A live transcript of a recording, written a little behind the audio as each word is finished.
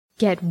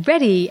Get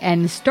ready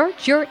and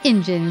start your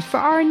engines for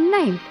our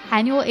 9th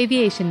annual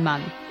Aviation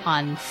Month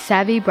on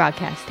Savvy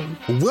Broadcasting.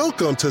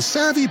 Welcome to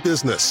Savvy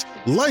Business,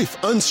 Life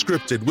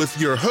Unscripted with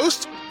your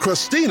host,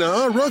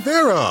 Christina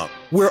Rivera,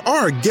 where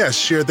our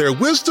guests share their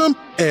wisdom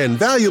and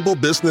valuable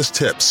business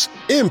tips,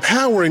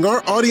 empowering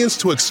our audience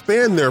to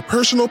expand their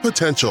personal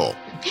potential.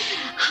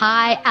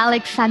 Hi,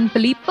 Alex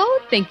Sanfilippo.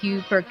 Thank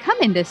you for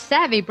coming to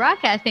Savvy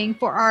Broadcasting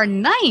for our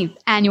 9th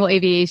annual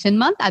Aviation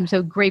Month. I'm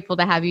so grateful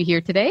to have you here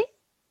today.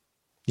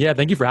 Yeah,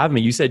 thank you for having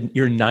me. You said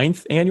your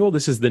 9th annual?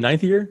 This is the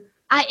 9th year?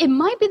 It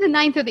might be the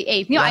 9th or the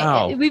 8th. You know,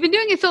 wow. We've been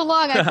doing it so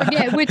long, I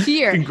forget which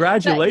year.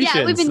 Congratulations.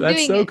 Yeah, we've been That's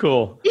doing so it.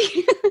 Cool.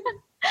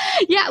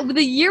 Yeah,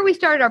 the year we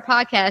started our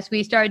podcast,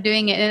 we started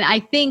doing it. And I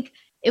think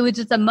it was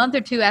just a month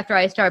or two after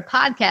I started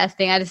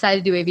podcasting, I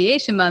decided to do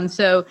Aviation Month.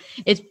 So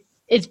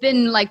it's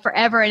been like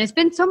forever, and it's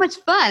been so much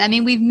fun. I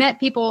mean, we've met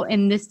people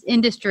in this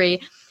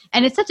industry,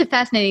 and it's such a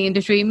fascinating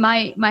industry.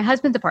 My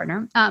husband's a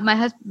partner. My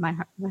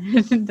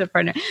husband's a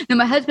partner. No,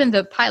 my husband's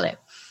a pilot.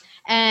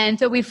 And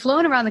so we've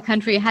flown around the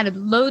country, had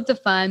loads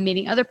of fun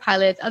meeting other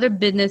pilots, other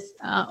business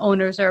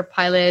owners or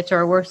pilots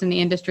or works in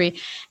the industry.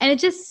 And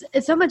it's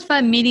so much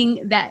fun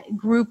meeting that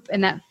group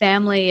and that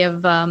family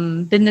of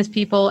business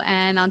people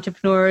and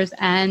entrepreneurs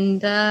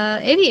and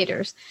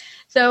aviators.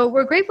 So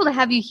we're grateful to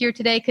have you here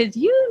today because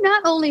you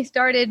not only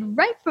started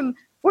right from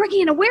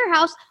working in a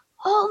warehouse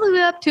all the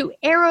way up to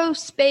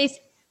aerospace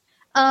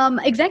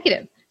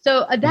executive.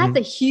 So that's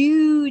a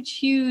huge,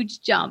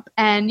 huge jump.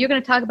 And you're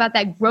going to talk about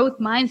that growth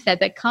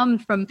mindset that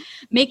comes from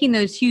making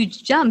those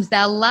huge jumps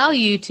that allow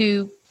you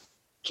to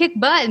kick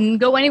butt and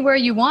go anywhere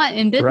you want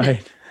in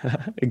business.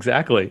 Right.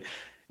 Exactly.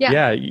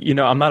 Yeah. You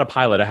know, I'm not a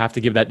pilot. I have to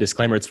give that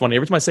disclaimer. It's funny.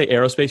 Every time I say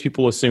aerospace,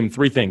 people assume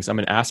three things. I'm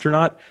an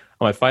astronaut,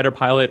 I'm a fighter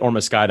pilot, or I'm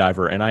a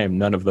skydiver, and I am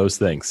none of those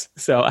things.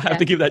 So I have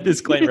to give that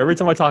disclaimer every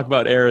time I talk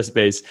about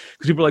aerospace,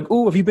 because people are like,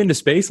 "Oh, have you been to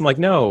space?" I'm like,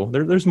 "No,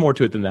 there's more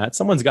to it than that.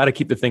 Someone's got to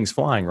keep the things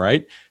flying,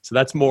 right?" So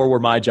that's more where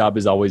my job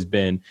has always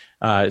been.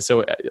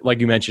 So like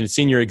you mentioned,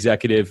 senior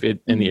executive in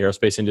the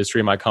aerospace industry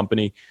in my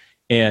company.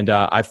 And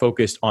I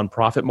focused on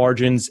profit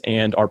margins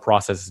and our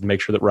processes to make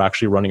sure that we're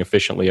actually running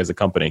efficiently as a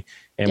company.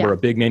 And we're a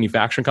big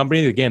manufacturing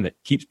company, again, that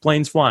keeps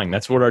planes flying.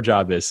 That's what our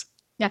job is.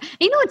 Yeah.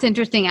 You know what's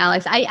interesting,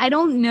 Alex? I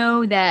don't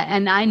know that,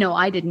 and I know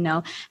I didn't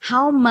know,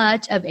 how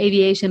much of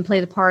aviation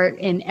plays a part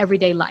in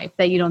everyday life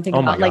that you don't think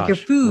about, like your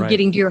food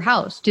getting to your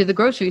house, to the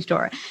grocery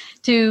store,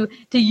 to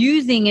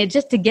using it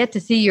just to get to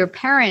see your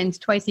parents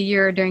twice a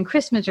year during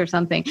Christmas or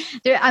something.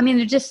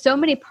 There's just so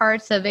many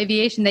parts of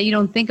aviation that you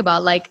don't think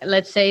about, like,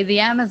 let's say,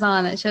 the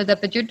Amazon that shows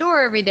up at your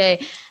door every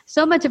day.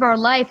 So much of our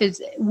life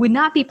would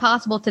not be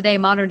possible today,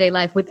 modern day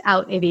life,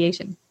 without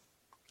aviation.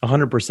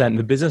 100%.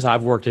 The business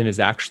I've worked in is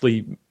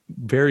actually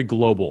very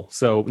global.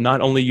 So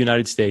not only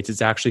United States,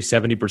 it's actually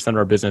 70% of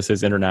our business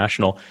is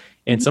international.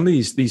 And some of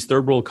these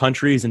third world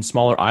countries and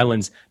smaller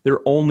islands, their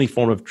only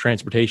form of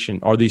transportation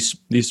are these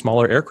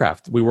smaller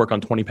aircraft. We work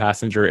on 20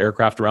 passenger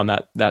aircraft around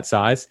that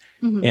size.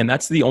 And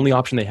that's the only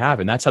option they have.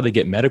 And that's how they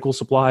get medical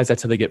supplies.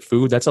 That's how they get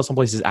food. That's how some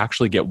places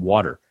actually get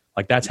water.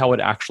 Like that's how it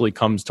actually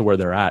comes to where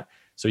they're at.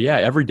 So yeah,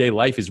 everyday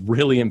life is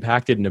really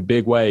impacted in a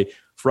big way.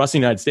 For us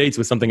in the United States,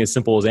 with something as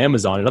simple as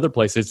Amazon, in other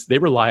places, they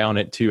rely on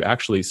it to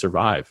actually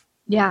survive.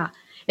 Yeah,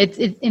 it's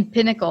in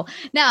pinnacle.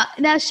 Now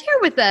share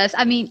with us,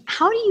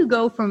 how do you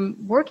go from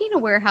working in a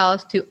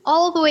warehouse to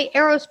all the way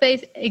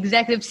aerospace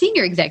executive,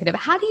 senior executive?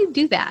 How do you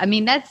do that?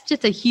 That's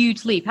just a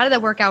huge leap. How did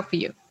that work out for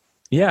you?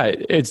 Yeah,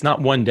 it's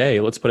not one day.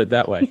 Let's put it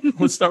that way.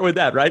 Let's start with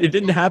that, right? It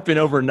didn't happen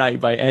overnight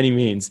by any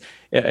means.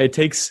 It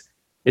takes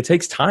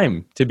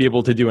time to be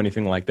able to do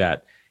anything like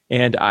that.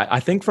 And I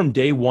think from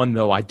day one,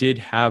 though, I did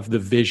have the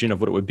vision of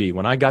what it would be.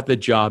 When I got the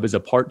job as a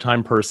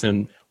part-time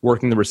person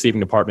working the receiving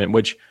department,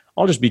 which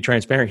I'll just be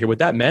transparent here, what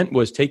that meant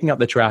was taking out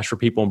the trash for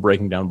people and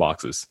breaking down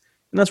boxes.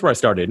 And that's where I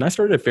started. And I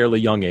started at a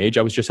fairly young age.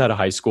 I was just out of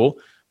high school.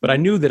 But I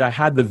knew that I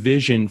had the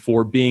vision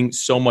for being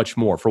so much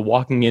more, for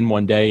walking in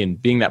one day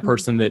and being that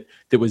person that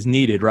was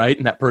needed, right?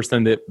 And that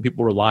person that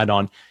people relied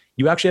on.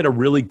 You actually had a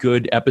really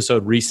good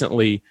episode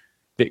recently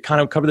that kind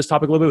of covered this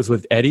topic a little bit. It was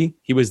with Eddie.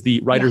 He was the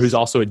writer who's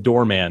also a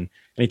doorman.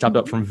 And he talked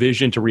about from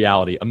vision to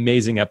reality.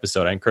 Amazing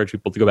episode. I encourage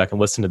people to go back and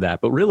listen to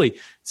that. But really,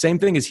 same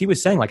thing as he was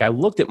saying, like I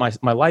looked at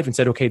my life and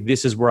said, okay,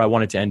 this is where I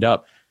wanted to end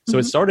up. So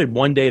it started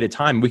one day at a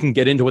time. We can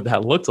get into what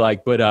that looked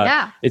like, but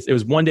it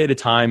was one day at a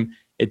time.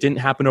 It didn't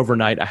happen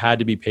overnight. I had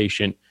to be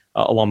patient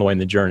along the way in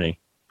the journey.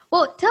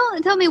 Well,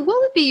 tell me,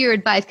 what would be your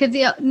advice? Because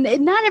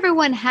not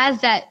everyone has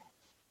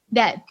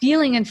that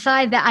feeling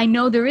inside that I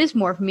know there is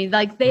more for me.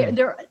 Like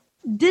they're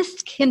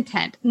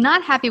discontent,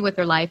 not happy with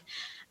their life,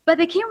 but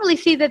they can't really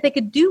see that they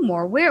could do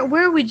more.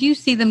 Where would you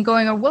see them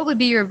going, or what would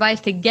be your advice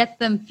to get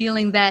them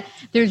feeling that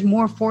there's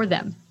more for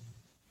them?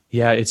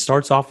 Yeah, it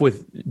starts off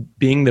with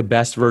being the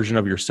best version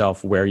of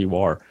yourself where you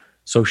are.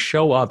 So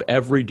show up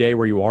every day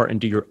where you are and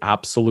do your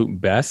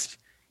absolute best.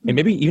 And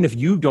maybe even if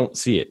you don't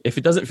see it, if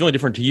it doesn't feel any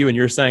different to you and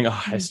you're saying,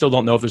 oh, I still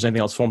don't know if there's anything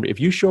else for me. If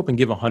you show up and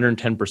give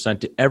 110%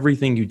 to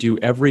everything you do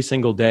every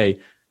single day,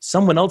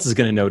 someone else is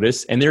going to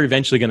notice and they're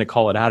eventually going to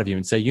call it out of you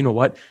and say, you know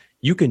what?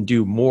 you can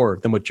do more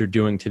than what you're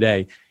doing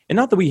today. And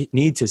not that we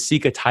need to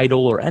seek a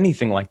title or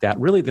anything like that.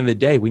 Really, at the end of the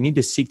day, we need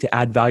to seek to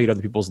add value to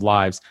other people's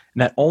lives.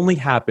 And that only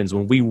happens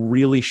when we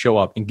really show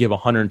up and give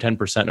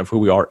 110% of who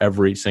we are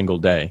every single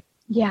day.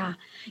 Yeah.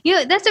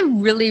 That's a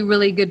really,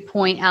 really good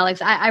point,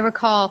 Alex. I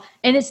recall,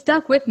 and it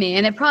stuck with me,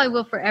 and it probably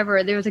will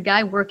forever. There was a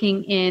guy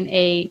working in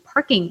a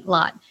parking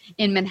lot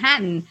in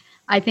Manhattan,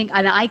 I think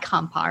an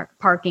Icon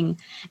parking,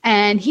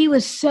 and he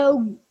was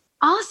so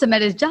awesome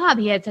at his job.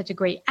 He had such a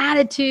great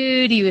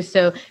attitude. He was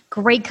so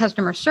great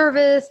customer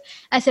service.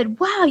 I said,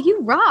 wow,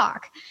 you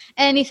rock.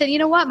 And he said, you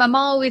know what? My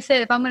mom always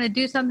said, if I'm going to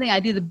do something, I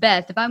do the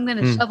best. If I'm going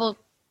to shovel,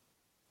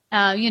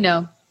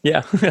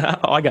 Yeah,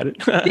 oh, I got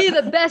it. be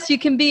the best you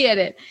can be at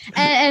it.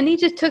 And he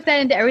just took that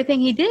into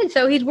everything he did.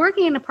 So he's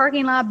working in a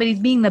parking lot, but he's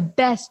being the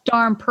best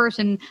darn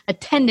person,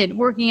 attendant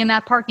working in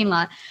that parking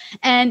lot.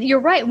 And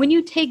you're right. When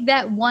you take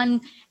that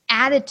one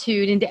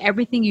attitude into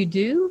everything you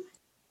do,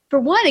 for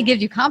one, it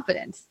gives you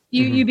confidence.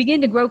 You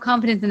begin to grow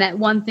confidence in that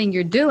one thing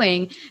you're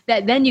doing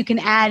that then you can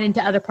add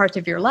into other parts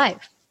of your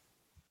life.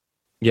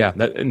 Yeah,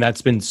 and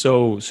that's been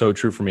so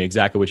true for me.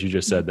 Exactly what you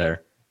just said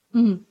there.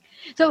 Mm-hmm.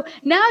 So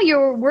now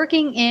you're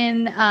working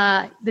in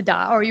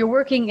you're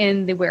working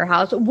in the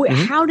warehouse.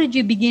 How did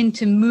you begin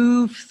to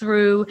move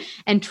through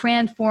and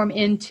transform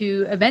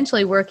into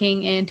eventually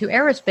working into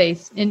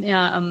aerospace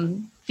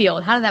in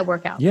field? How did that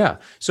work out? Yeah.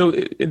 So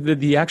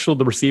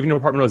the receiving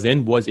department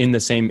I was in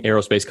the same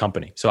aerospace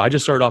company. So I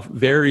just started off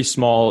very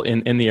small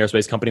in the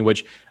aerospace company,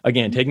 which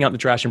again, taking out the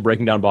trash and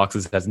breaking down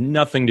boxes has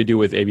nothing to do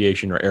with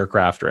aviation or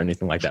aircraft or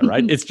anything like that,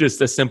 right? It's just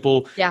a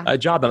simple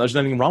job. And there's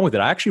nothing wrong with it.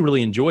 I actually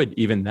really enjoyed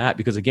even that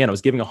because again, I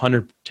was giving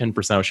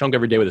 110%. I was showing up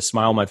every day with a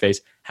smile on my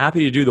face, happy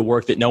to do the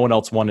work that no one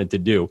else wanted to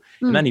do.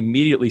 And that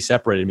immediately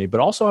separated me.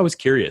 But also I was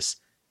curious.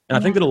 And I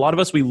think that a lot of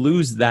us, we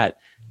lose that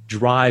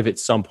drive at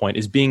some point,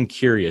 is being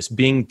curious,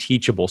 being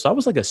teachable. So I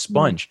was like a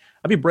sponge.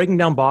 I'd be breaking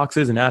down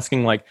boxes and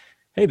asking like,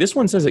 hey, this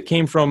one says it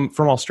came from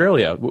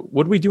Australia.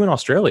 What do we do in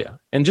Australia?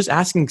 And just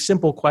asking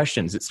simple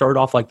questions. It started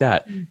off like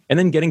that. And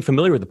then getting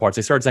familiar with the parts.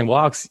 They started saying, well,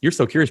 Alex, you're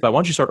so curious, but why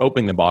don't you start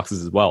opening the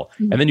boxes as well?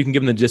 And then you can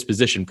give them the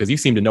disposition because you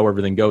seem to know where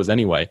everything goes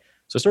anyway.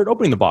 So I started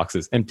opening the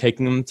boxes and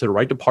taking them to the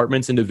right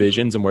departments and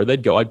divisions and where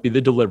they'd go. I'd be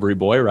the delivery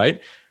boy, right?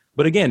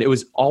 But again, it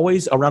was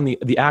always around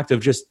the act of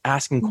just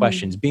asking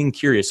questions, being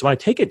curious. So when I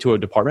take it to a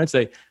department, I'd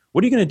say,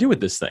 what are you going to do with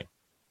this thing?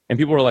 And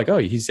people were like, oh,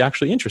 he's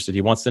actually interested.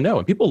 He wants to know.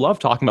 And people love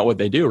talking about what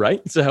they do, right?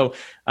 So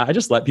I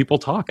just let people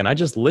talk and I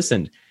just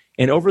listened.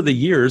 And over the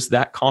years,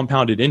 that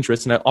compounded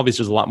interest, and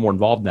obviously there's a lot more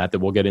involved in that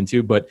we'll get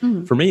into. But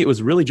for me, it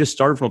was really just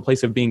started from a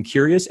place of being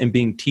curious and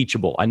being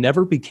teachable. I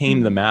never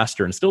became the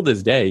master. And still to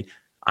this day,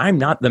 I'm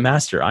not the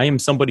master. I am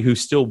somebody who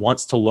still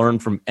wants to learn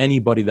from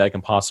anybody that I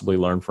can possibly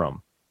learn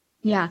from.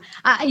 Yeah.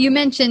 You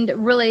mentioned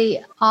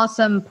really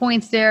awesome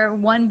points there.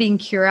 One being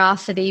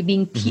curiosity,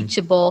 being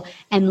teachable,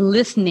 and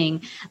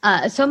listening.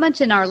 So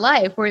much in our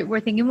life, we're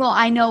thinking, well,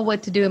 I know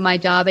what to do in my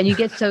job. And you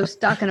get so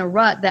stuck in a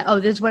rut that, oh,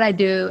 this is what I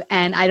do.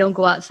 And I don't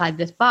go outside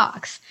this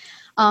box.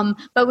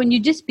 But when you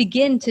just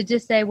begin to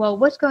just say, well,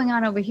 what's going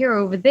on over here,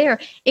 over there,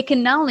 it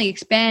can not only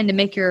expand and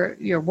make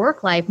your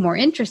work life more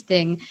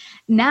interesting.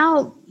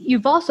 Now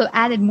you've also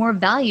added more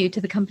value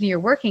to the company you're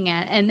working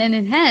at. And then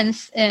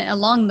hence,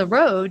 along the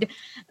road,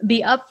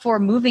 be up for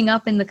moving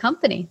up in the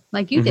company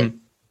like you did.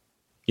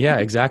 Yeah,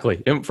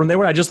 exactly. And from there,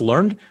 what I just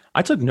learned,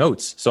 I took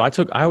notes. So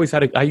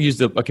I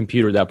used a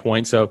computer at that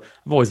point. So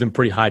I've always been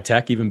pretty high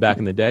tech, even back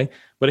in the day.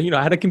 But,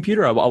 I had a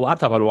computer, a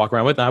laptop I'd walk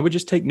around with, and I would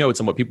just take notes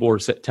on what people were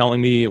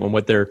telling me and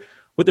what they're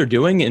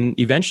doing. And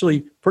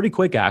eventually, pretty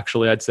quick,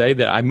 actually, I'd say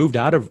that I moved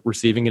out of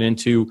receiving it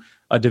into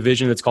a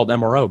division that's called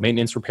MRO,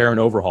 maintenance, repair, and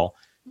overhaul.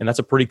 And that's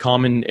a pretty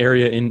common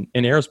area in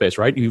aerospace,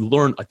 right? You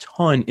learn a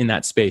ton in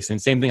that space.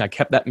 And same thing, I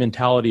kept that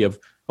mentality of,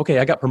 okay,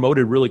 I got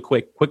promoted really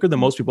quicker than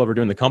most people ever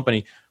do in the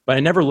company, but I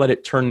never let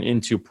it turn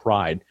into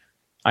pride.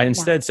 I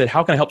instead said,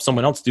 how can I help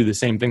someone else do the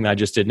same thing that I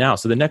just did now?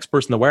 So the next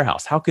person in the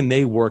warehouse, how can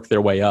they work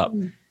their way up?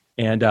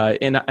 And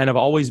I've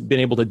always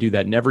been able to do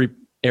that in every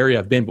area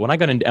I've been. But when I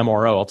got into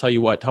MRO, I'll tell you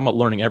what, talking about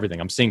learning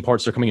everything. I'm seeing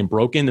parts that are coming in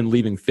broken and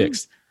leaving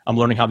fixed. I'm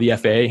learning how the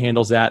FAA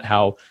handles that,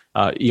 how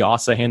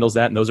EASA handles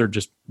that. And those are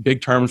just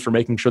big terms for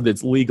making sure that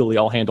it's legally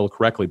all handled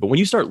correctly. But when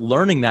you start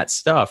learning that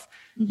stuff,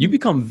 you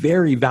become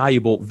very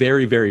valuable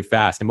very, very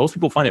fast. And most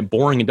people find it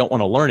boring and don't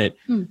want to learn it.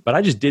 But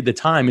I just did the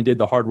time and did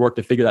the hard work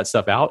to figure that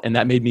stuff out. And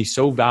that made me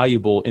so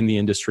valuable in the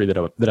industry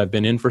that I've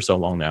been in for so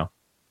long now.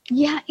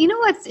 Yeah. You know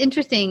what's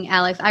interesting,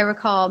 Alex? I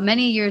recall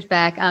many years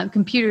back,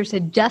 computers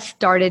had just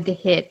started to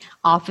hit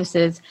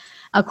offices,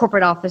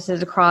 corporate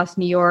offices across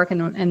New York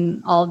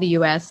and all of the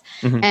U.S.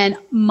 And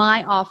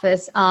my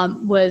office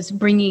was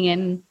bringing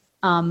in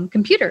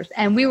computers,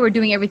 and we were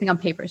doing everything on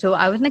paper. So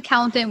I was an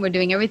accountant. We're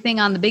doing everything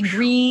on the big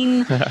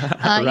green,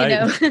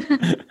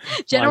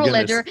 general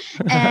ledger.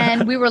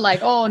 And we were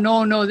like, oh,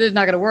 no, this is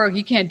not going to work.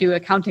 You can't do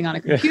accounting on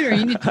a computer.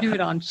 You need to do it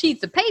on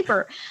sheets of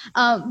paper.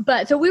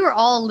 But so we were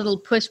all a little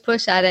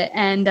push at it.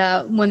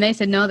 And when they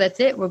said, no, that's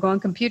it. We're going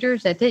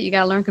computers. That's it. You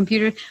got to learn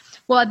computers.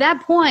 Well, at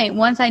that point,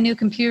 once I knew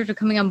computers were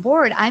coming on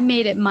board, I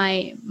made it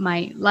my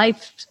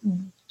life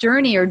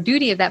journey or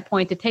duty at that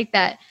point to take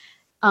that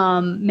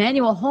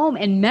manual home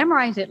and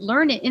memorize it,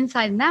 learn it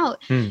inside and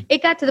out.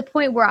 It got to the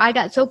point where I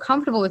got so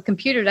comfortable with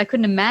computers, I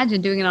couldn't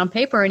imagine doing it on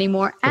paper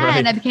anymore.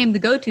 And I became the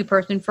go-to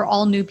person for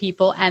all new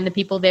people and the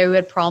people there who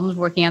had problems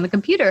working on the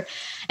computer.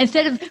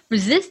 Instead of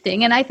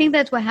resisting, and I think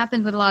that's what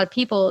happens with a lot of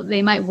people.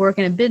 They might work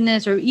in a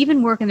business or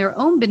even work in their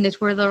own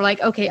business where they're like,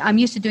 okay, I'm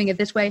used to doing it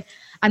this way.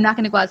 I'm not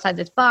going to go outside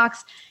this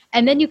box.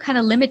 And then you kind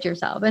of limit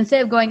yourself.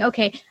 Instead of going,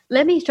 okay,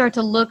 let me start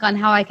to look on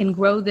how I can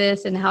grow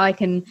this and how I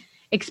can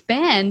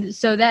expand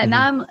so that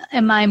now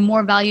I'm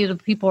more valuable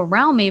to people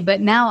around me,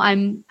 but now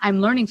I'm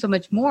learning so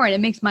much more and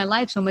it makes my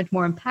life so much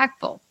more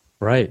impactful.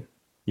 Right.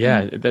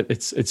 Yeah,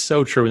 it's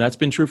so true. And that's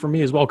been true for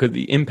me as well, because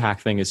the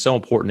impact thing is so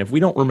important. If we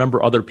don't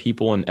remember other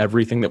people and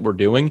everything that we're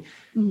doing,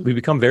 we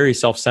become very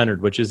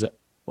self-centered, which is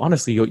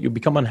honestly, you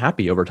become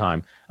unhappy over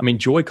time. I mean,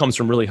 joy comes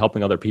from really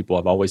helping other people.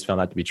 I've always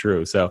found that to be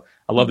true. So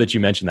I love that you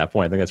mentioned that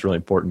point. I think that's really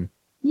important.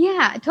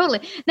 Yeah, totally.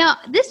 Now,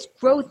 this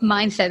growth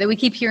mindset that we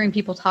keep hearing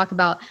people talk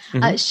about,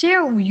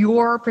 share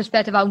your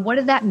perspective on what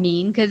does that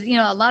mean? Because, you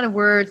know, a lot of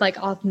words like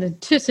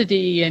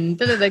authenticity and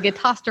get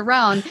tossed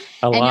around.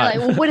 And you're like,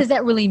 well, what does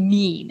that really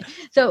mean?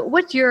 So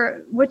what's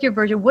your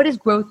version? What does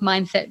growth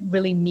mindset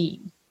really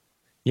mean?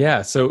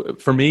 Yeah. So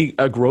for me,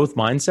 a growth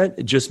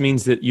mindset just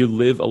means that you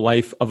live a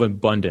life of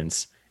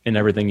abundance in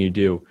everything you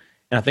do.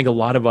 And I think a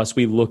lot of us,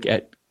 we look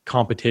at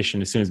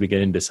competition as soon as we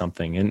get into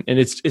something. And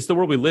it's the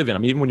world we live in. I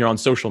mean, even when you're on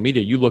social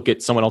media, you look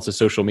at someone else's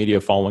social media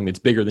following that's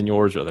bigger than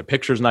yours, or their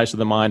picture's nicer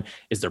than mine.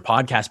 Is their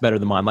podcast better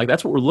than mine? Like,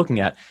 that's what we're looking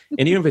at.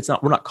 And even if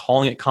we're not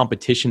calling it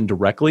competition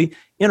directly,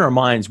 in our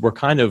minds, we're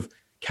kind of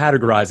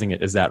categorizing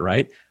it as that,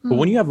 right? But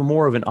when you have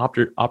more of an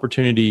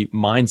opportunity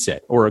mindset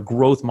or a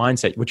growth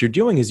mindset, what you're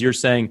doing is you're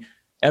saying,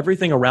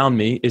 everything around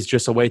me is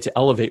just a way to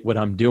elevate what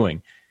I'm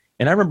doing.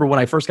 And I remember when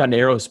I first got into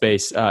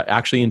aerospace,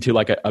 actually into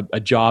like a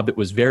job that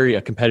was very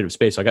a competitive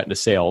space. So I got into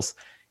sales,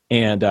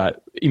 and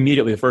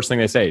immediately the first thing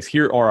they say is,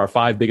 here are our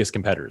 5 biggest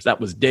competitors.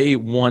 That was day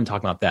one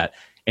talking about that.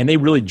 And they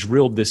really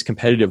drilled this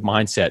competitive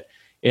mindset.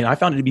 And I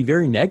found it to be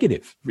very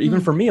negative,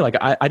 even for me. Like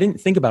I didn't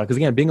think about it because,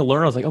 again, being a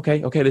learner, I was like,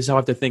 okay, this is how I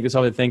have to think. This is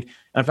how I have to think. And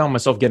I found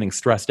myself getting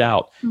stressed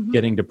out,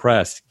 getting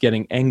depressed,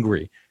 getting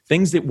angry,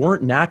 things that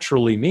weren't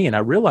naturally me. And I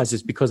realized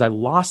it's because I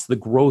lost the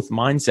growth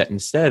mindset.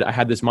 Instead, I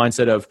had this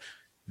mindset of,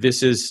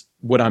 this is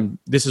what I'm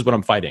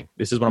fighting.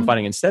 This is what I'm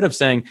fighting. Instead of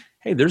saying,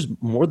 hey, there's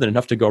more than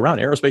enough to go around.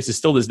 Aerospace is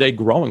still this day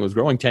growing. It was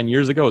growing 10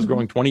 years ago. It was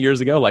growing 20 years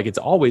ago. Like, it's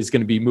always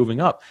going to be moving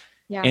up.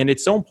 Yeah. And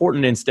it's so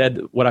important. Instead,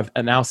 what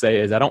I now say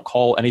is, I don't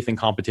call anything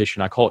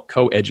competition. I call it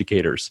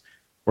co-educators.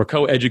 We're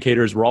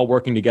co-educators. We're all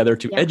working together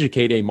to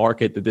educate a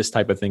market that this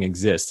type of thing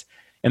exists.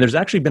 And there's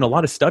actually been a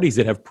lot of studies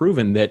that have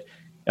proven that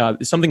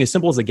something as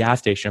simple as a gas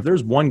station, if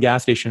there's one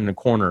gas station in a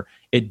corner,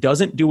 it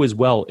doesn't do as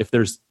well if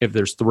there's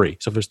 3.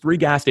 So if there's 3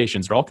 gas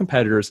stations, they're all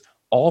competitors,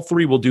 all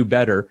 3 will do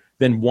better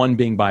than one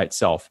being by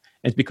itself.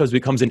 And it's because it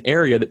becomes an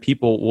area that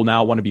people will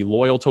now want to be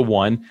loyal to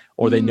one,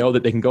 or they know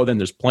that they can go then.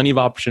 There's plenty of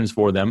options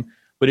for them.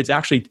 But it's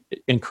actually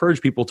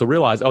encouraged people to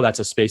realize, oh, that's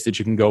a space that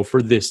you can go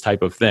for this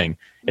type of thing.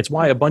 It's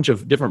why a bunch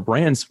of different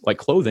brands like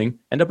clothing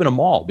end up in a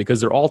mall,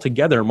 because they're all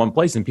together in one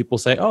place. And people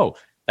say, oh,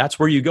 that's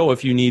where you go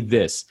if you need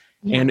this.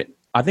 Yeah. And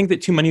I think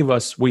that too many of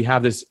us, we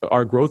have this,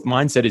 our growth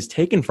mindset is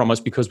taken from us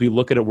because we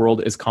look at a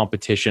world as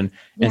competition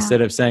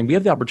instead of saying we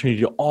have the opportunity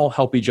to all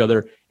help each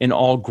other and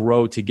all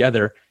grow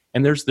together.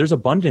 And there's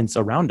abundance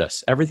around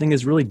us. Everything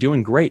is really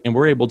doing great. And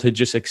we're able to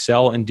just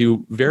excel and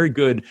do very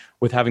good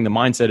with having the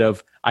mindset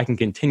of, I can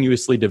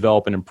continuously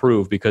develop and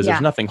improve because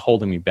there's nothing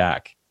holding me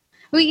back.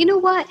 Well, you know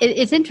what?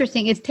 It's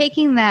interesting. It's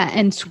taking that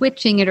and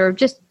switching it, or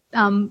just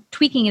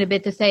tweaking it a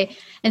bit to say,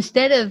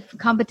 instead of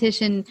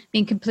competition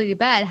being completely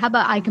bad, how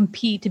about I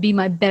compete to be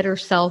my better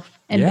self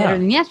and better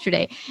than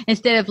yesterday,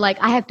 instead of like,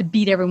 I have to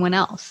beat everyone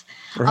else.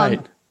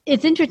 Right.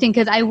 It's interesting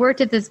because I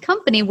worked at this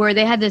company where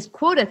they had this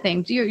quota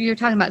thing. You're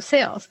talking about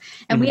sales,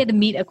 and we had to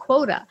meet a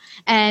quota,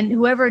 and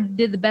whoever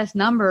did the best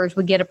numbers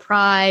would get a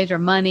prize or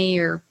money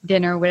or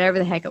dinner, whatever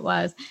the heck it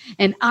was.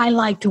 And I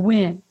like to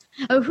win.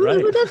 Oh,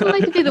 who doesn't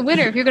like to be the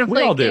winner if you're going to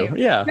play? We all a game,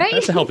 do. Yeah, right?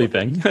 That's a healthy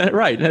thing.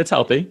 Right, that's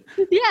healthy.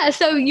 Yeah,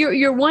 so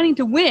you're wanting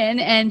to win,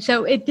 and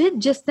so it did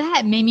just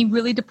that. It made me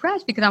really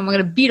depressed because I'm going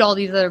to beat all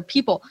these other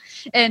people,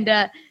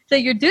 and so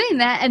you're doing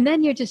that, and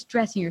then you're just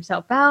stressing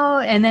yourself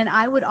out. And then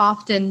I would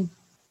often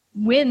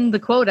win the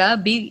quota,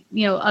 beat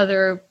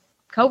other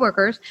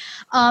coworkers,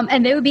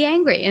 and they would be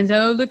angry. And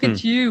so, look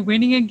at you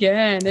winning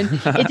again. And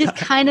it just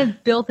kind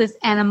of built this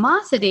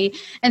animosity.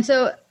 And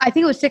so I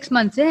think it was 6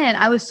 months in,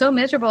 I was so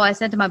miserable. I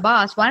said to my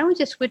boss, why don't we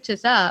just switch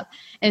this up?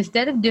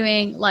 Instead of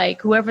doing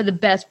like whoever the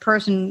best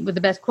person with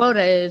the best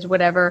quota is,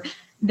 whatever,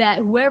 that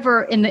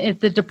whoever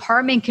if the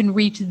department can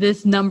reach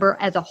this number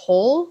as a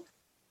whole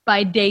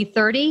by day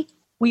 30,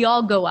 we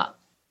all go up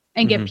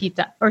and get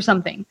pizza or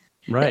something.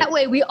 Right. That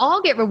way we all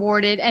get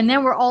rewarded, and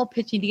then we're all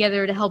pitching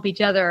together to help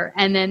each other.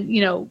 And then,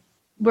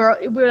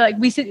 we're like,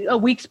 we see a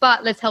weak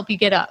spot, let's help you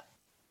get up.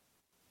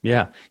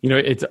 Yeah.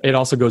 It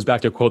also goes back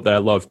to a quote that I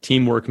love.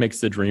 Teamwork makes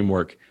the dream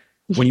work.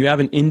 When you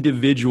have an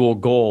individual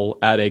goal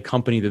at a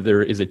company that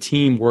there is a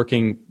team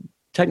working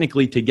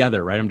technically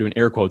together, right? I'm doing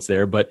air quotes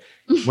there. But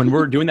when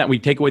we're doing that, we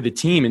take away the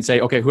team and say,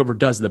 okay, whoever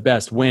does the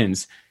best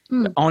wins.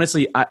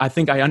 Honestly, I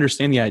think I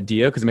understand the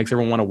idea because it makes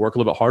everyone want to work a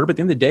little bit harder. But at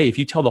the end of the day, if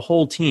you tell the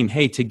whole team,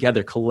 hey,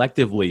 together,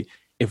 collectively,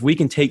 if we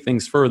can take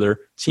things further,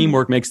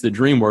 teamwork makes the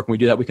dream work. And we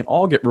do that, we can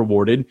all get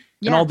rewarded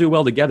and all do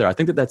well together. I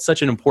think that that's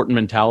such an important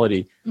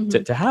mentality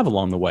to have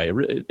along the way.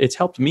 It's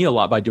helped me a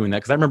lot by doing that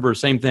because I remember the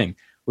same thing.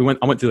 I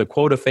went through the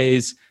quota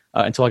phase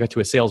until I got to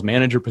a sales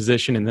manager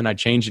position. And then I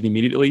changed it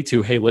immediately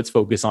to, hey, let's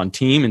focus on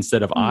team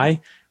instead of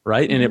I,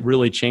 right? And it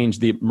really changed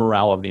the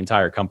morale of the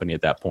entire company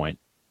at that point.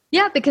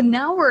 Yeah, because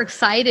now we're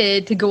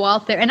excited to go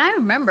out there. And I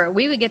remember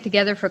we would get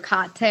together for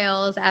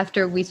cocktails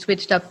after we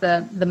switched up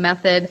the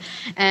method.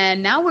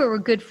 And now we were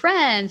good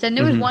friends. And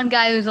there was one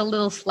guy who was a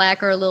little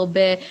slacker a little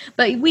bit.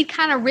 But we'd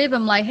kind of rib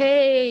him like,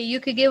 hey, you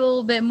could give a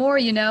little bit more,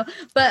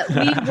 But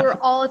we were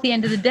all at the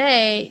end of the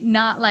day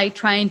not like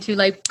trying to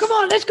like, come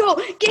on, let's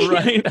go. Get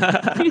Right.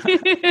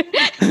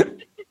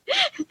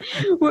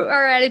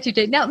 Our attitude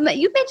change. Now,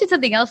 you mentioned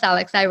something else,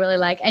 Alex, I really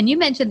like. And you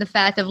mentioned the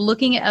fact of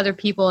looking at other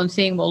people and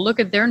seeing, well, look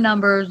at their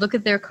numbers, look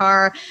at their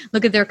car,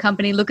 look at their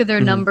company, look at their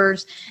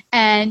numbers.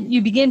 And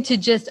you begin to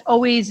just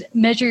always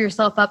measure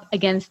yourself up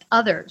against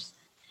others.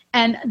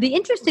 And the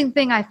interesting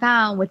thing I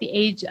found with the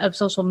age of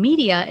social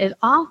media is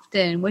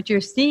often what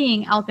you're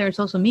seeing out there in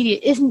social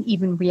media isn't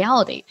even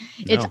reality.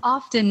 No. It's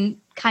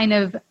often kind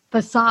of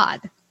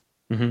facade.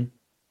 So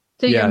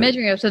you're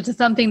measuring yourself to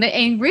something that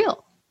ain't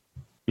real.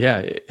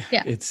 Yeah,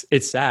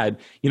 it's sad.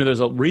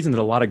 There's a reason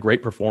that a lot of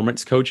great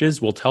performance coaches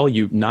will tell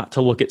you not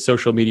to look at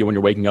social media when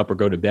you're waking up or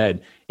go to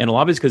bed. And a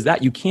lot of it's because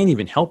that you can't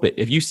even help it.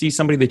 If you see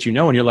somebody that you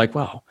know and you're like,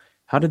 wow,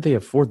 how did they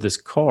afford this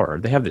car? Or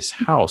they have this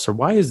house? Or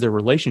why is their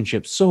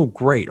relationship so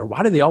great? Or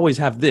why do they always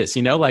have this?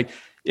 And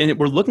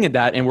we're looking at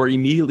that and we're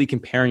immediately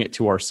comparing it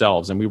to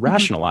ourselves and we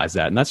rationalize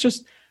that. And that's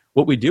just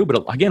what we do.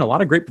 But again, a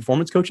lot of great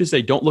performance coaches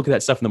say, don't look at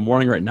that stuff in the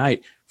morning or at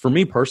night. For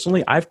me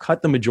personally, I've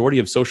cut the majority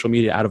of social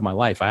media out of my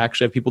life. I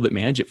actually have people that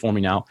manage it for me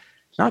now,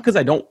 not because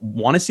I don't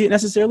want to see it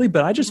necessarily,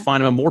 but I just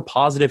find I'm a more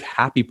positive,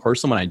 happy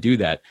person when I do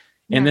that.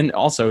 And then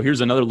also, here's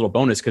another little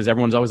bonus because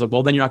everyone's always like,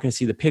 well, then you're not going to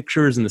see the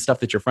pictures and the stuff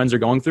that your friends are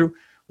going through.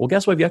 Well,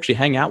 guess what? If you actually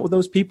hang out with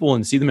those people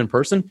and see them in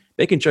person,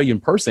 they can show you in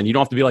person. You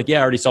don't have to be like, yeah,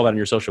 I already saw that on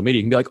your social media.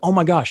 You can be like, oh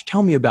my gosh,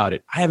 tell me about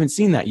it. I haven't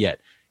seen that yet.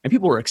 And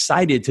people are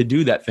excited to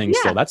do that thing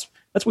still.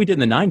 That's what we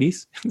did in the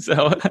 90s.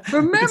 So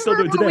remember still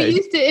do it today. When we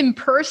used to in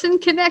person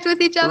connect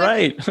with each other?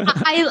 Right.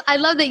 I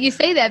love that you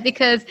say that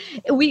because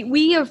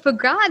we have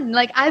forgotten.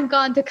 Like I've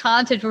gone to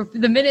concerts where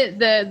the minute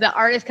the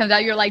artist comes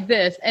out, you're like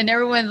this. And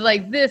everyone's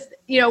like this,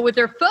 with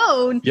their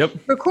phone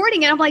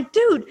recording it. I'm like,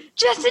 dude,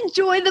 just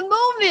enjoy the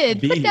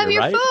moment. Put down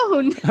your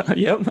phone.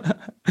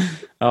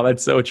 Oh,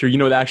 that's so true.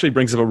 That actually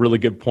brings up a really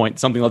good point.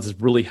 Something else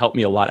that's really helped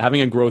me a lot.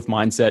 Having a growth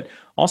mindset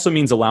also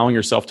means allowing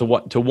yourself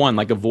to one,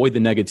 like avoid the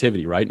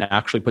negativity, right? And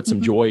actually put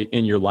some joy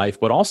in your life.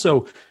 But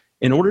also,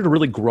 in order to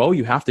really grow,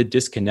 you have to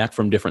disconnect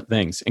from different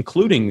things,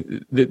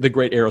 including the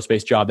great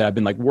aerospace job that I've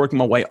been like working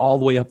my way all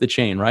the way up the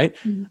chain, right?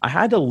 I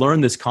had to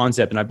learn this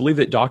concept. And I believe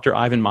that Dr.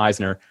 Ivan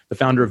Meisner, the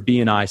founder of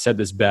B&I, said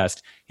this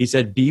best. He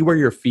said, be where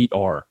your feet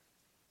are,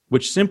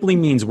 which simply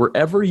means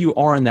wherever you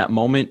are in that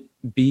moment,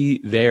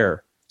 be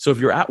there. So if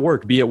you're at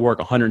work, be at work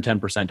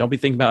 110%. Don't be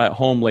thinking about it at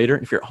home later.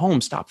 If you're at home,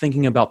 stop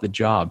thinking about the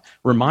job.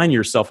 Remind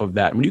yourself of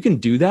that. When you can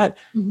do that,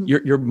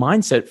 your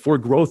mindset for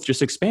growth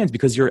just expands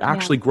because you're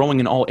actually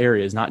growing in all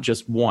areas, not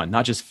just one,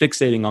 not just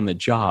fixating on the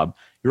job.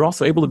 You're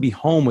also able to be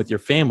home with your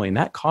family, and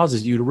that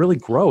causes you to really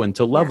grow and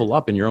to level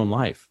up in your own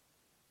life.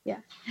 Yeah,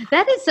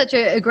 that is such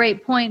a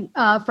great point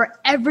for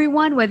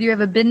everyone, whether you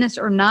have a business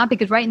or not,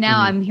 because right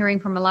now I'm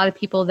hearing from a lot of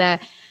people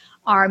that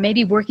are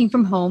maybe working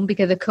from home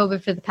because of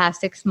COVID for the past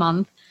 6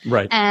 months.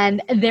 Right.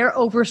 And they're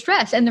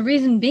overstressed. And the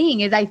reason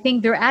being is I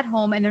think they're at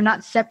home and they're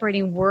not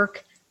separating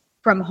work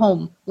from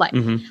home life.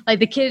 Like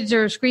the kids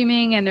are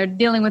screaming and they're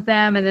dealing with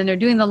them and then they're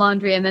doing the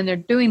laundry and then they're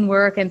doing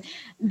work. And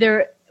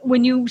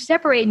when you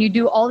separate and you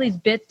do all these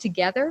bits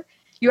together,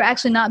 you're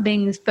actually not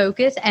being as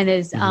focused and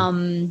as,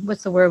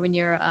 what's the word when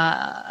you're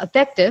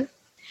effective.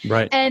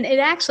 Right. And it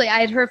actually, I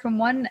had heard from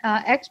one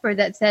expert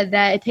that said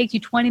that it takes you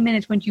 20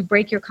 minutes once you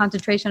break your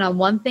concentration on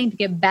one thing to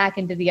get back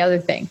into the other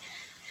thing.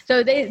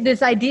 So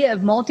this idea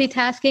of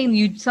multitasking,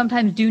 you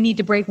sometimes do need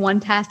to break one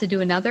task to do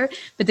another,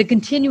 but the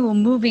continual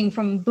moving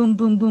from boom,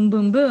 boom, boom,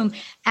 boom, boom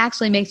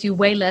actually makes you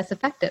way less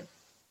effective.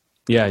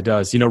 Yeah, it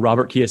does.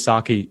 Robert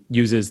Kiyosaki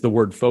uses the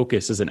word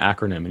focus as an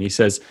acronym, and he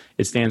says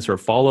it stands for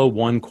follow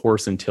one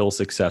course until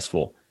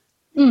successful.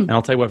 And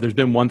I'll tell you what, if there's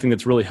been one thing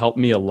that's really helped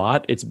me a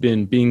lot, it's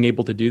been being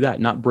able to do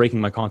that, not breaking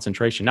my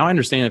concentration. Now, I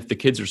understand if the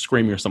kids are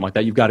screaming or something like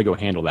that, you've got to go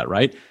handle that,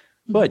 right?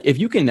 But if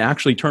you can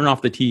actually turn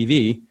off the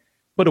TV,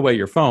 put away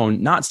your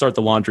phone, not start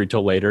the laundry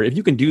till later, if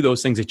you can do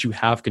those things that you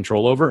have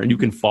control over and you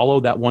can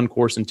follow that one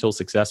course until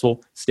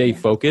successful, stay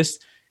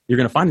focused, you're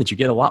going to find that you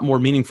get a lot more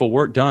meaningful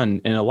work done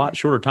in a lot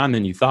shorter time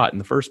than you thought in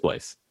the first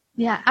place.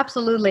 Yeah,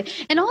 absolutely.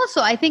 And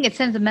also, I think it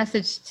sends a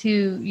message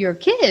to your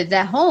kids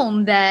at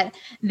home that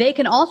they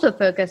can also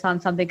focus on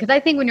something. Because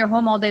I think when you're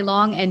home all day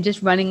long and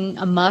just running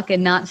amok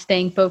and not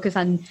staying focused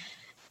on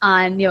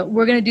on,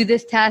 we're going to do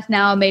this task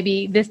now.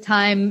 Maybe this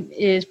time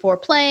is for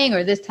playing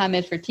or this time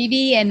is for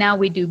TV. And now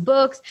we do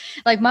books.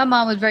 Like my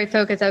mom was very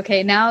focused.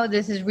 Okay, now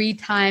this is read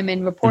time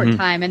and report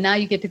time. And now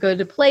you get to go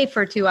to play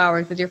for 2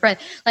 hours with your friend.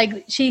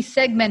 Like she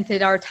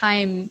segmented our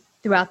time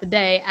throughout the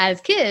day as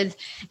kids.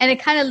 And it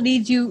kind of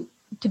leads you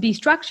to be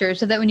structured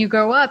so that when you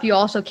grow up, you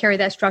also carry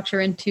that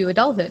structure into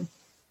adulthood.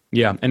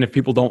 Yeah. And if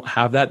people don't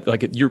have that,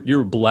 like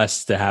you're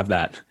blessed to have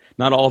that.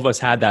 Not all of us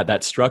had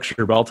that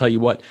structure, but I'll tell you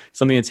what,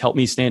 something that's helped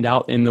me stand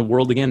out in the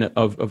world again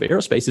of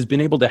aerospace has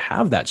been able to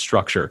have that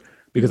structure,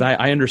 because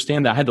I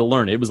understand that I had to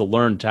learn. It was a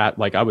learned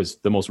like I was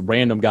the most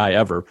random guy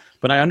ever,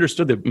 but I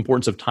understood the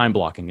importance of time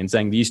blocking and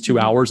saying these 2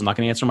 hours, I'm not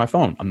going to answer my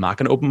phone. I'm not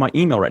going to open my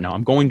email right now.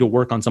 I'm going to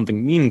work on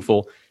something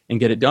meaningful and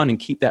get it done and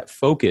keep that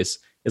focus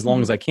as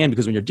long as I can.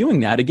 Because when you're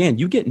doing that, again,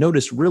 you get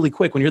noticed really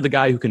quick when you're the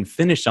guy who can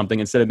finish something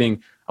instead of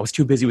being, I was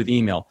too busy with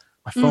email.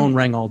 My phone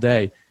rang all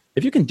day.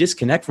 If you can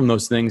disconnect from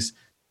those things,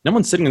 no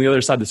one's sitting on the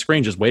other side of the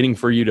screen just waiting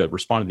for you to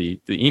respond to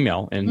the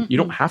email. And you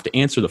don't have to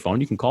answer the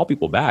phone. You can call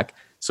people back.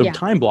 So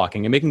time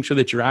blocking and making sure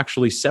that you're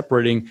actually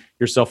separating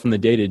yourself from the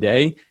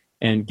day-to-day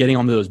and getting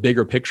onto those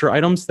bigger picture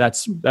items,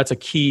 that's a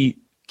key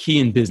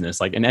in business,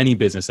 like in any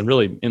business and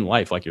really in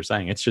life, like you're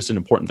saying. It's just an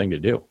important thing to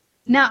do.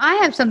 Now, I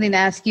have something to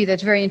ask you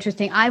that's very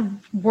interesting. I've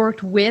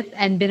worked with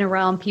and been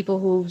around people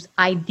whose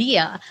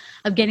idea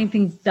of getting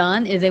things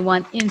done is they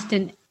want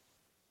instant,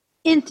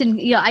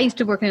 I used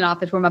to work in an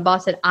office where my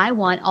boss said, I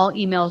want all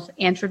emails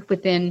answered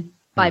within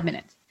 5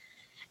 minutes.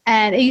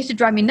 And it used to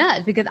drive me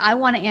nuts because I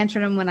want to answer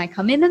them when I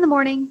come in the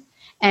morning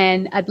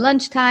and at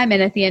lunchtime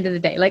and at the end of the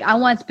day. Like I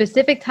want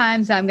specific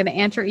times that I'm going to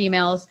answer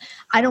emails.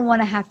 I don't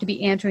want to have to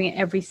be answering it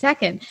every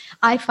second.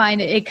 I find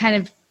it kind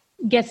of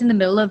gets in the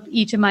middle of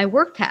each of my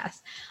work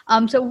tasks.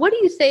 So what do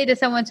you say to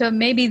someone? So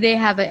maybe they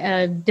have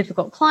a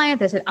difficult client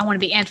that says, I want to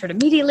be answered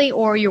immediately,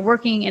 or you're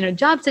working in a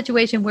job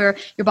situation where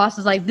your boss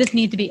is like, this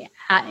needs to be,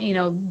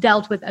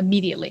 dealt with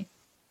immediately.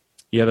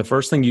 Yeah. The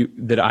first thing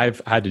that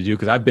I've had to do,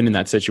 because I've been in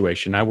that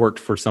situation, I worked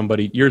for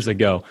somebody years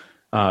ago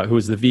who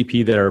was the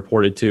VP that I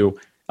reported to,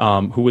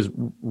 who was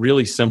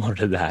really similar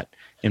to that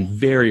and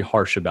very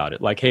harsh about it.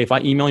 Like, hey, if I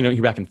email you, don't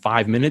hear back in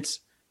 5 minutes,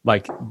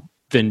 like,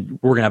 then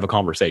we're going to have a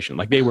conversation.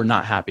 Like they were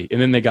not happy.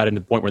 And then they got into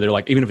the point where they're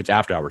like, even if it's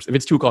after hours, if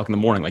it's 2:00 in the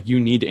morning, like you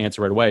need to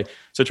answer right away.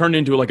 So it turned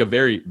into like a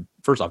very,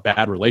 first off,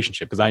 bad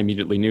relationship. Cause I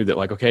immediately knew that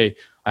like, okay,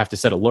 I have to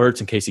set alerts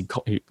in case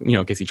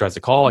in case he tries to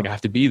call, like I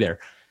have to be there.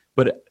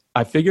 But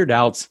I figured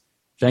out,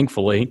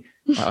 thankfully,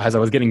 as I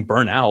was getting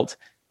burnt out,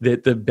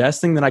 that the best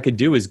thing that I could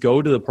do is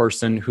go to the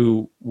person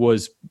who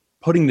was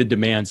putting the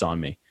demands on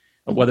me,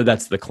 whether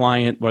that's the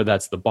client, whether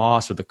that's the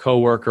boss or the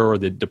coworker or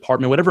the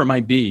department, whatever it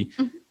might be.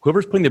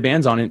 Whoever's putting the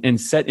bands on it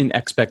and set an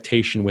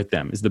expectation with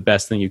them is the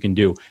best thing you can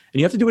do. And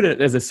you have to do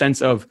it as a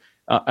sense of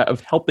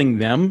helping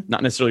them,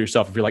 not necessarily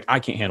yourself. If you're like, I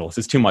can't handle this,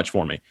 it's too much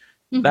for me.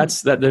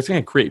 That's going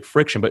to create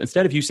friction. But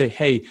instead, if you say,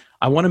 hey,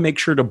 I want to make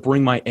sure to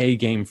bring my A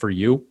game for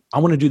you. I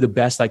want to do the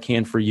best I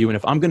can for you. And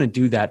if I'm going to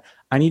do that,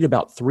 I need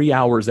about 3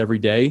 hours every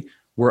day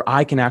where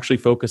I can actually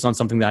focus on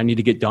something that I need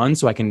to get done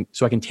so I can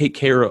take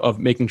care of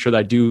making sure that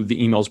I do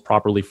the emails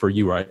properly for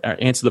you, or I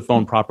answer the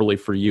phone properly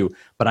for you.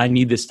 But I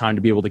need this time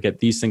to be able to get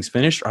these things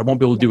finished, or I won't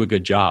be able to do a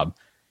good job.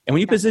 And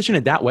when you position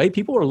it that way,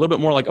 people are a little bit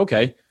more like,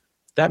 okay,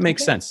 that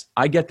makes sense.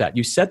 I get that.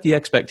 You set the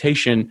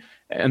expectation.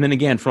 And then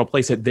again, from a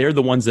place that they're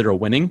the ones that are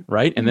winning,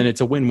 right? And then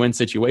it's a win-win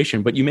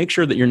situation, but you make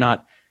sure that you're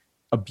not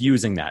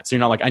abusing that. So you're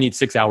not like, I need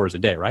 6 hours a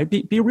day, right?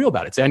 Be real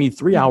about it. Say I need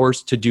 3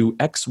 hours to do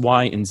X,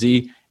 Y, and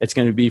Z. It's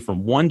going to be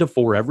from 1 to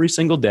 4 every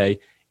single day.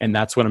 And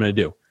that's what I'm going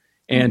to do.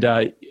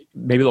 And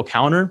maybe they'll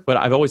counter, but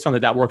I've always found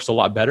that works a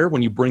lot better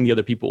when you bring the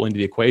other people into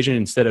the equation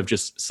instead of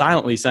just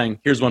silently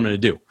saying, here's what I'm going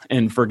to do,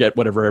 and forget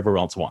whatever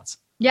everyone else wants.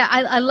 Yeah,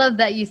 I love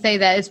that you say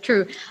that. It's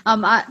true.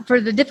 For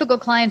the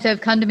difficult clients that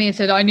have come to me and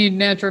said, I need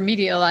an answer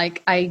immediately,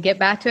 like I get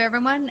back to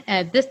everyone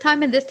at this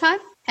time and this time.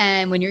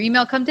 And when your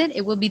email comes in,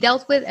 it will be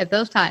dealt with at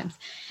those times.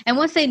 And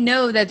once they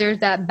know that there's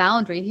that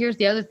boundary, here's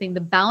the other thing. The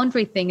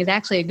boundary thing is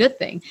actually a good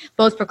thing,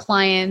 both for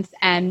clients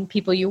and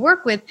people you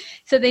work with.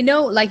 So they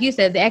know, like you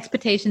said, the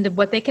expectations of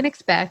what they can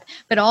expect,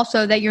 but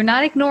also that you're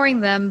not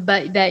ignoring them,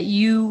 but that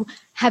you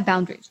have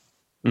boundaries.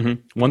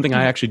 One thing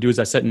I actually do is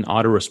I set an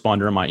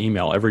autoresponder in my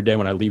email every day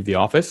when I leave the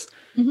office.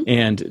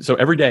 And so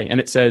every day, and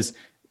it says,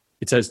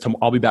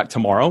 I'll be back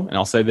tomorrow, and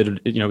I'll say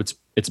that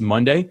it's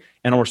Monday,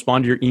 and I'll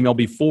respond to your email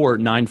before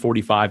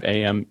 9:45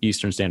 a.m.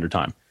 Eastern Standard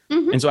Time.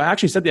 And so I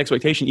actually set the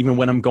expectation even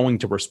when I'm going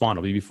to respond.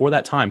 It'll be before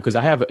that time, because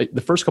I have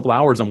the first couple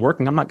hours I'm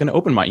working, I'm not going to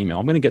open my email.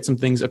 I'm going to get some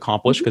things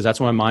accomplished because that's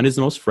when my mind is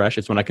the most fresh.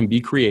 It's when I can be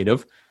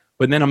creative.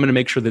 But then I'm going to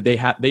make sure that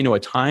they know a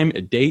time,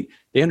 a date.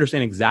 They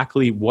understand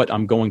exactly what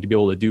I'm going to be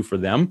able to do for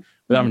them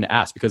without having to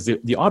ask, because the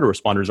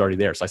autoresponder is already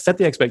there. So I set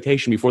the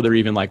expectation before they're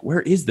even like,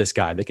 where is this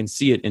guy? They can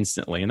see it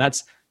instantly. And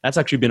that's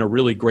actually been a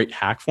really great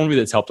hack for me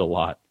that's helped a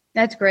lot.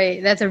 That's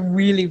great. That's a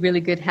really, really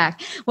good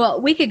hack. Well,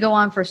 we could go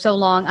on for so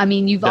long. I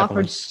mean, you've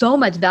Definitely. offered so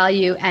much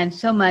value and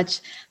so much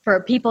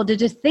for people to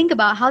just think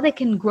about how they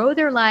can grow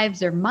their lives,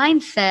 their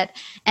mindset,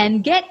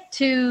 and get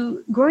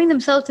to growing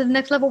themselves to the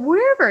next level,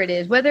 wherever it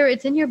is, whether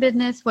it's in your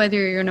business, whether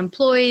you're an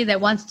employee that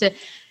wants to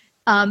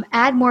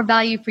add more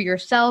value for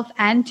yourself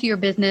and to your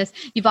business.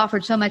 You've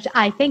offered so much.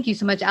 I thank you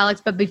so much, Alex.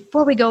 But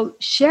before we go,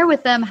 share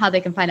with them how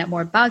they can find out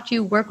more about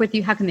you, work with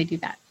you. How can they do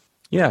that?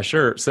 Yeah,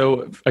 sure.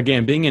 So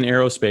again, being in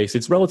aerospace,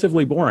 it's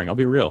relatively boring. I'll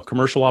be real.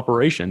 Commercial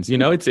operations,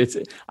 it's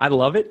I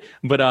love it,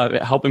 but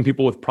helping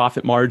people with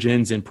profit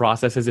margins and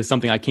processes is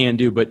something I can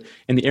do. But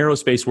in the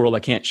aerospace world, I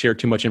can't share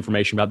too much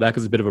information about that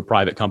because it's a bit of a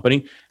private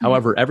company. Mm-hmm.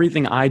 However,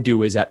 everything I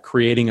do is at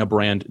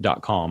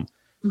creatingabrand.com.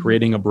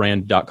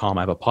 Creatingabrand.com.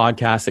 I have a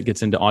podcast that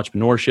gets into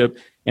entrepreneurship,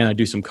 and I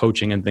do some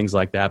coaching and things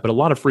like that, but a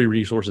lot of free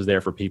resources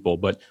there for people.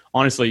 But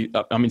honestly,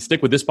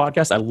 stick with this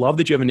podcast. I love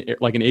that you have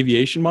an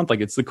aviation month. Like,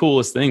 it's the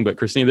coolest thing. But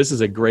Christina, this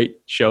is a great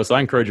show. So I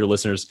encourage your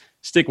listeners,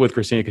 stick with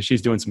Christina because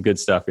she's doing some good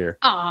stuff here.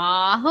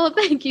 Aw, well,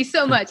 thank you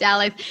so much,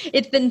 Alex.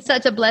 It's been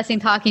such a blessing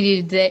talking to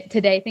you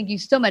today. Thank you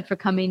so much for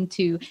coming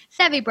to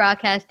Savvy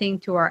Broadcasting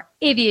to our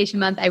aviation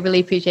month. I really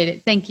appreciate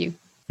it. Thank you.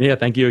 Yeah,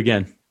 thank you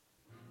again.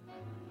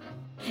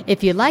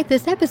 If you like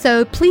this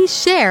episode, please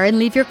share and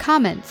leave your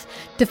comments.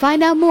 To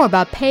find out more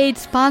about paid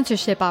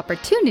sponsorship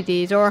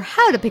opportunities or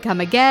how to become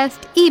a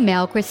guest,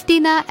 email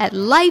Christina at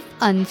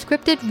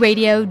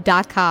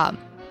lifeunscriptedradio.com.